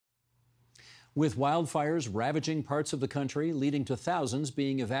With wildfires ravaging parts of the country, leading to thousands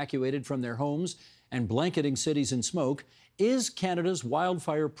being evacuated from their homes and blanketing cities in smoke, is Canada's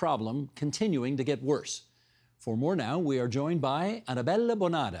wildfire problem continuing to get worse? For more now, we are joined by Anabela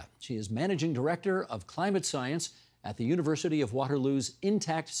Bonada. She is Managing Director of Climate Science at the University of Waterloo's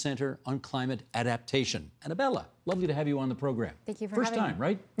Intact Centre on Climate Adaptation. Anabela, lovely to have you on the program. Thank you for having me. First time,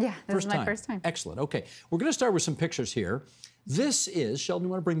 right? Yeah, this is my first time. Excellent. Okay, we're going to start with some pictures here. This is, Sheldon,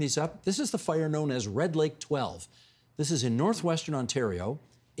 you want to bring these up? This is the fire known as Red Lake 12. This is in northwestern Ontario.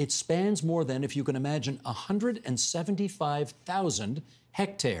 It spans more than, if you can imagine, 175,000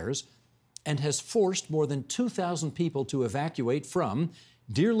 hectares and has forced more than 2,000 people to evacuate from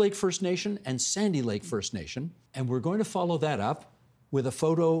Deer Lake First Nation and Sandy Lake First Nation. And we're going to follow that up with a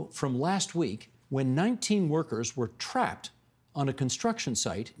photo from last week when 19 workers were trapped on a construction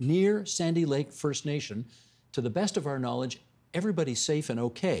site near Sandy Lake First Nation. To the best of our knowledge, everybody's safe and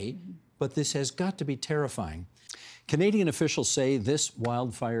okay, but this has got to be terrifying. Canadian officials say this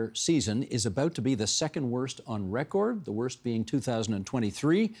wildfire season is about to be the second worst on record, the worst being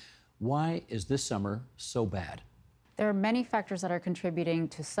 2023. Why is this summer so bad? There are many factors that are contributing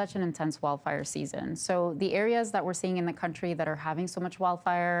to such an intense wildfire season. So the areas that we're seeing in the country that are having so much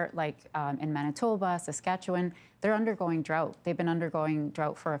wildfire, like in Manitoba, Saskatchewan, they're undergoing drought. They've been undergoing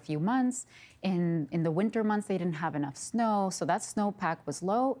drought for a few months. In the winter months, they didn't have enough snow, so that snowpack was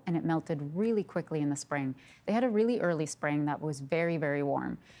low and it melted really quickly in the spring. They had a really early spring that was very, very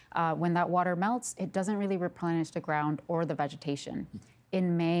warm. When that water melts, it doesn't really replenish the ground or the vegetation.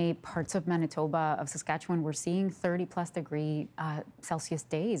 In May, parts of Manitoba, of Saskatchewan, we're seeing 30+ degree Celsius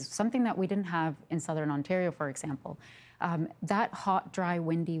days, something that we didn't have in southern Ontario, for example. That hot, dry,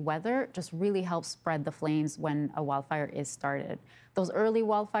 windy weather just really helps spread the flames when a wildfire is started. Those early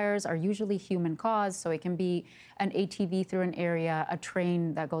wildfires are usually human caused, so it can be an ATV through an area, a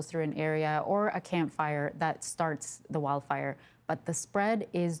train that goes through an area, or a campfire that starts the wildfire. But the spread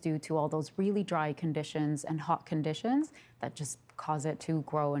is due to all those really dry conditions and hot conditions that just cause it to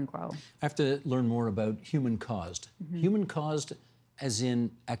grow and grow. I have to learn more about human caused. Human caused as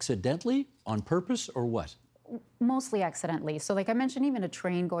in accidentally, on purpose, or what? Mostly accidentally. So like I mentioned, even a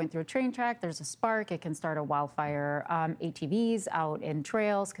train going through a train track, there's a spark, it can start a wildfire. ATVs out in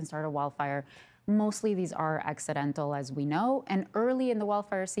trails can start a wildfire. Mostly these are accidental, as we know, and early in the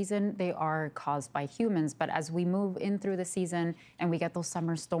wildfire season, they are caused by humans. But as we move in through the season and we get those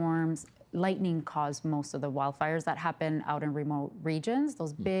summer storms, lightning cause most of the wildfires that happen out in remote regions,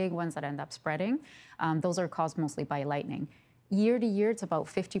 those big ones that end up spreading. Those are caused mostly by lightning. Year to year, it's about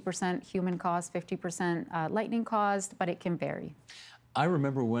 50% human caused, 50% lightning caused, but it can vary. I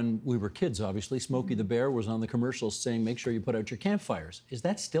remember when we were kids, obviously, Smokey the Bear was on the commercials saying, make sure you put out your campfires. Is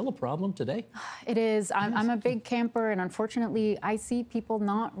that still a problem today? It is. I'm a big camper, and unfortunately, I see people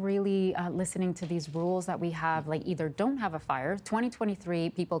not really listening to these rules that we have, like either don't have a fire.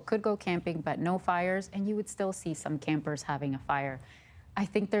 2023, people could go camping, but no fires, and you would still see some campers having a fire. I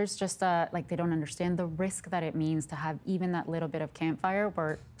think there's just like they don't understand the risk that it means to have even that little bit of campfire,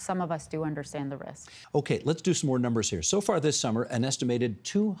 where some of us do understand the risk. Okay, let's do some more numbers here. So far this summer, an estimated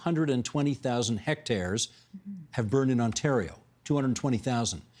 220,000 hectares have burned in Ontario,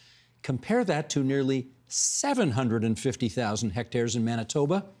 220,000. Compare that to nearly 750,000 hectares in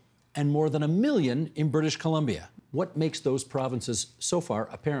Manitoba and more than 1 million in British Columbia. What makes those provinces so far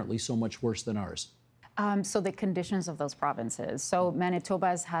apparently so much worse than ours? So the conditions of those provinces. So Manitoba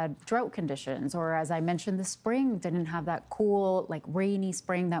has had drought conditions, or as I mentioned, the spring didn't have that cool, like rainy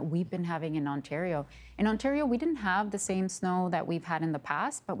spring that we've been having in Ontario. In Ontario, we didn't have the same snow that we've had in the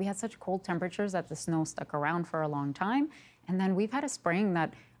past, but we had such cold temperatures that the snow stuck around for a long time. And then we've had a spring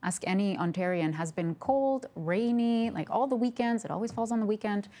that, ask any Ontarian, has been cold, rainy, like all the weekends. It always falls on the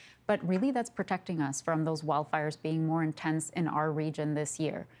weekend. But really, that's protecting us from those wildfires being more intense in our region this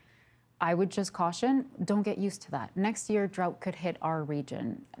year. I would just caution, don't get used to that. Next year, drought could hit our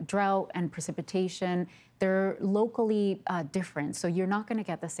region. Drought and precipitation, they're locally different, so you're not gonna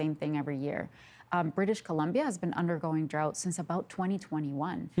get the same thing every year. British Columbia has been undergoing drought since about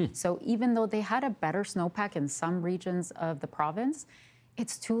 2021. So even though they had a better snowpack in some regions of the province,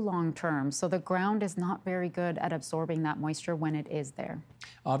 it's too long term. So the ground is not very good at absorbing that moisture when it is there.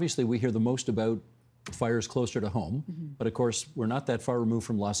 Obviously, we hear the most about fires closer to home, but of course, we're not that far removed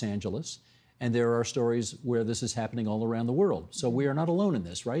from Los Angeles, and there are stories where this is happening all around the world. So we are not alone in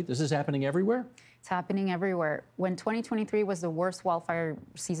this, right? This is happening everywhere? It's happening everywhere. When 2023 was the worst wildfire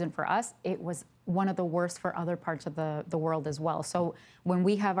season for us, it was one of the worst for other parts of the world as well. So when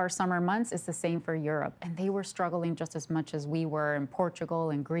we have our summer months, it's the same for Europe. And they were struggling just as much as we were in Portugal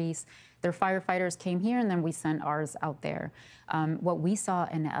and Greece. Their firefighters came here, and then we sent ours out there. What we saw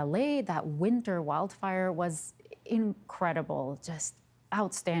in LA, that winter wildfire, was incredible, just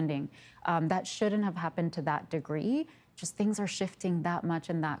outstanding. That shouldn't have happened to that degree. Just things are shifting that much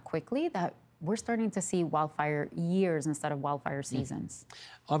and that quickly that we're starting to see wildfire years instead of wildfire seasons.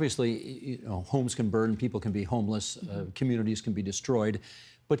 Obviously, homes can burn, people can be homeless, communities can be destroyed.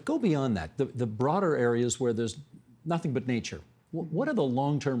 But go beyond that, the broader areas where there's nothing but nature. What are the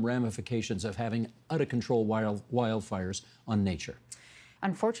long-term ramifications of having out-of-control wildfires on nature?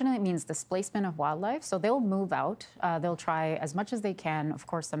 Unfortunately, it means displacement of wildlife. So they'll move out. They'll try as much as they can. Of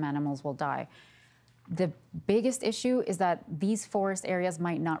course, some animals will die. The biggest issue is that these forest areas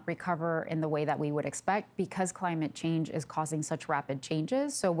might not recover in the way that we would expect because climate change is causing such rapid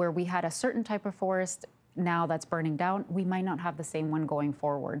changes. So where we had a certain type of forest now that's burning down, we might not have the same one going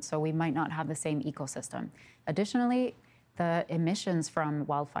forward. So we might not have the same ecosystem. Additionally, the emissions from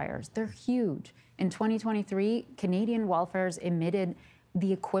wildfires, they're huge. In 2023, Canadian wildfires emitted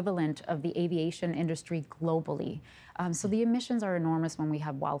the equivalent of the aviation industry globally. So the emissions are enormous when we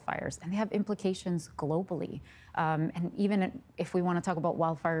have wildfires, and they have implications globally. And even if we want to talk about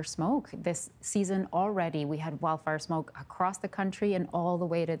wildfire smoke, this season already we had wildfire smoke across the country and all the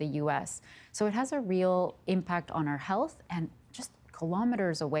way to the US. So it has a real impact on our health and just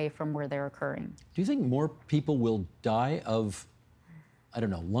kilometers away from where they're occurring. Do you think more people will die of, I don't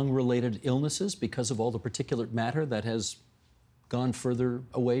know, lung-related illnesses because of all the particulate matter that has gone further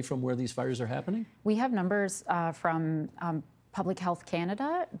away from where these fires are happening? We have numbers from Public Health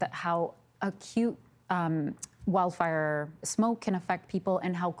Canada that how acute wildfire smoke can affect people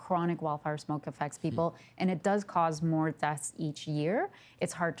and how chronic wildfire smoke affects people. And it does cause more deaths each year.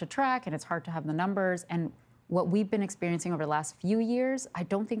 It's hard to track and it's hard to have the numbers. And what we've been experiencing over the last few years, I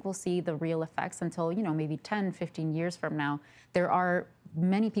don't think we'll see the real effects until, maybe 10, 15 years from now. There are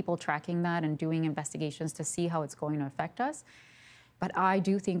many people tracking that and doing investigations to see how it's going to affect us. But I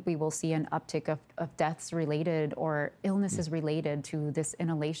do think we will see an uptick of deaths related or illnesses related to this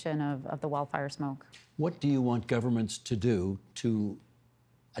inhalation of the wildfire smoke. What do you want governments to do to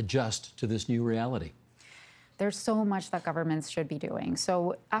adjust to this new reality? There's so much that governments should be doing.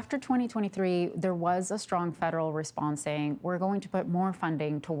 So after 2023, there was a strong federal response saying we're going to put more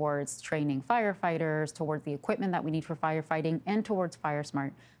funding towards training firefighters, towards the equipment that we need for firefighting, and towards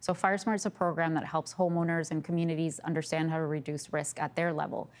FireSmart. So FireSmart is a program that helps homeowners and communities understand how to reduce risk at their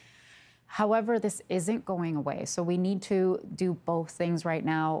level. However, this isn't going away. So we need to do both things right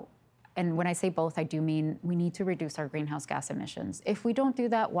now. And when I say both, I do mean we need to reduce our greenhouse gas emissions. If we don't do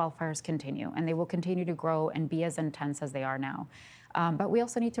that, wildfires continue, and they will continue to grow and be as intense as they are now. But we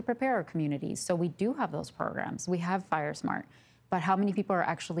also need to prepare our communities. So we do have those programs. We have FireSmart. But how many people are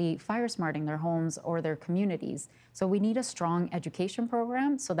actually fire-smarting their homes or their communities? So we need a strong education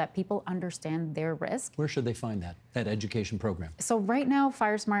program so that people understand their risk. Where should they find that education program? So right now,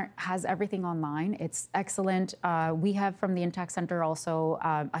 FireSmart has everything online. It's excellent. We have from the Intact Center also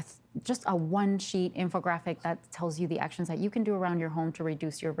just a one-sheet infographic that tells you the actions that you can do around your home to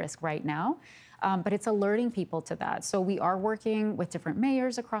reduce your risk right now. But it's alerting people to that. So we are working with different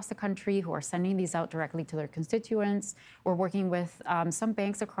mayors across the country who are sending these out directly to their constituents. We're working with some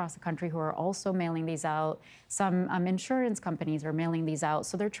banks across the country who are also mailing these out. Some insurance companies are mailing these out.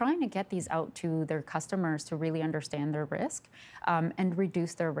 So they're trying to get these out to their customers to really understand their risk and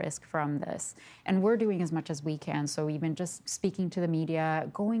reduce their risk from this. And we're doing as much as we can. So even just speaking to the media,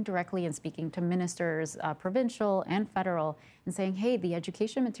 going directly and speaking to ministers, provincial and federal, and saying, hey, the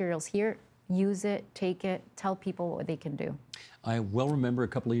education materials here, use it, take it, tell people what they can do. I well remember a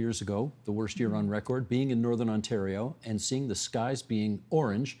couple of years ago, the worst year on record, being in Northern Ontario and seeing the skies being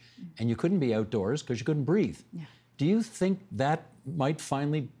orange, and you couldn't be outdoors because you couldn't breathe. Yeah. Do you think that might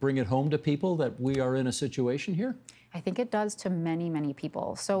finally bring it home to people that we are in a situation here? I think it does to many, many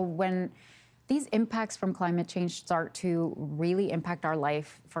people. So when these impacts from climate change start to really impact our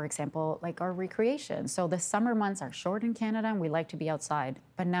life, for example, like our recreation. So the summer months are short in Canada and we like to be outside,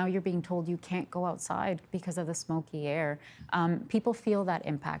 but now you're being told you can't go outside because of the smoky air. People feel that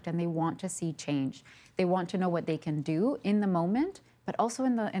impact and they want to see change. They want to know what they can do in the moment, but also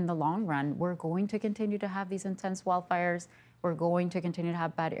in the long run. We're going to continue to have these intense wildfires. We're going to continue to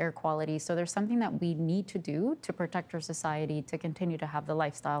have bad air quality. So there's something that we need to do to protect our society, to continue to have the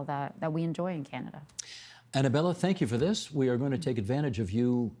lifestyle that we enjoy in Canada. Anabela, thank you for this. We are going to take advantage of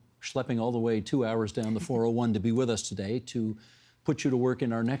you schlepping all the way 2 hours down the 401 to be with us today to put you to work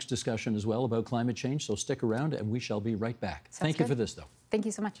in our next discussion as well about climate change. So stick around and we shall be right back. Thank you for this, though. Thank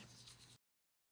you so much.